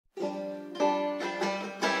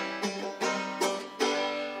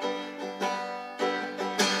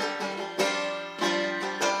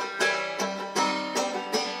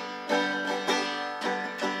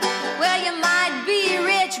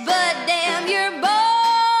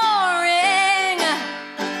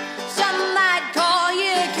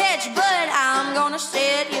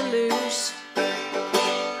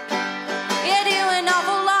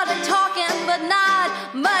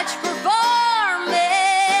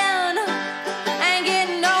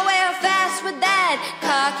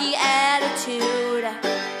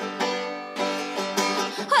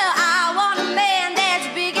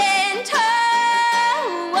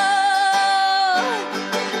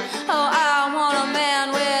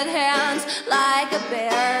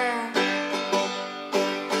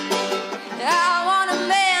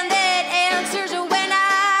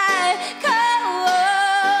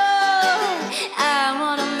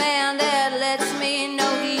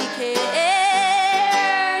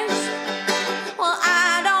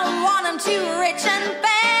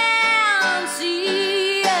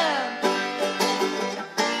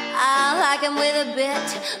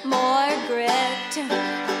bit more grit.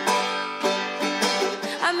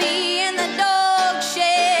 Me and the dog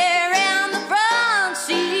sharing the front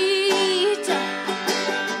seat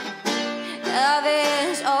of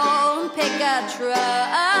his own pickup truck.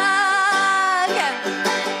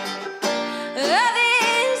 Of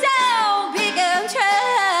his own pickup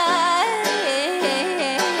truck.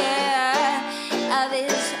 Of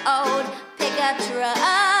his own pickup truck.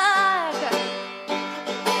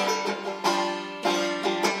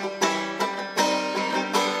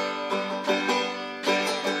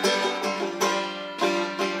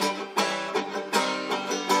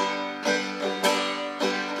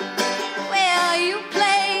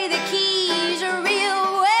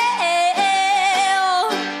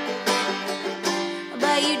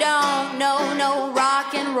 You don't know no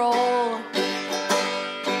rock and roll.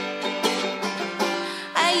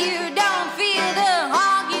 You don't feel the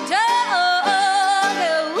honky tonk.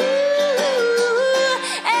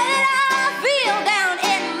 And I feel down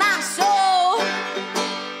in my soul.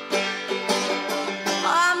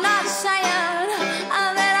 I'm not saying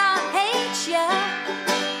that I hate you.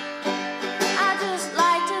 I just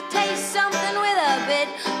like to taste something with a bit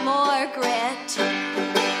more grit.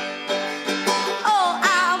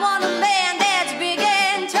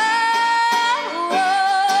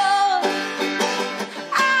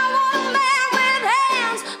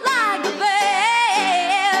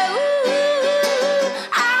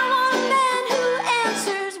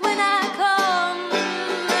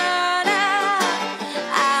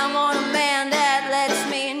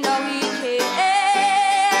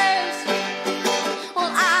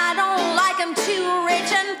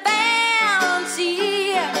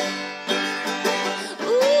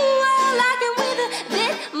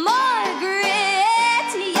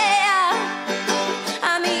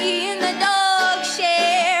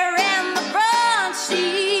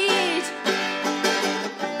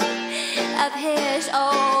 Of his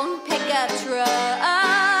own pickup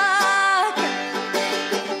truck.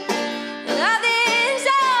 Of his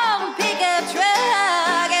own pickup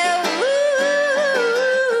truck. Ooh,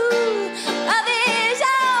 of his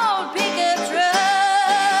own pickup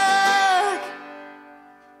truck.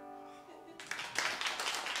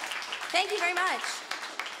 Thank you very much.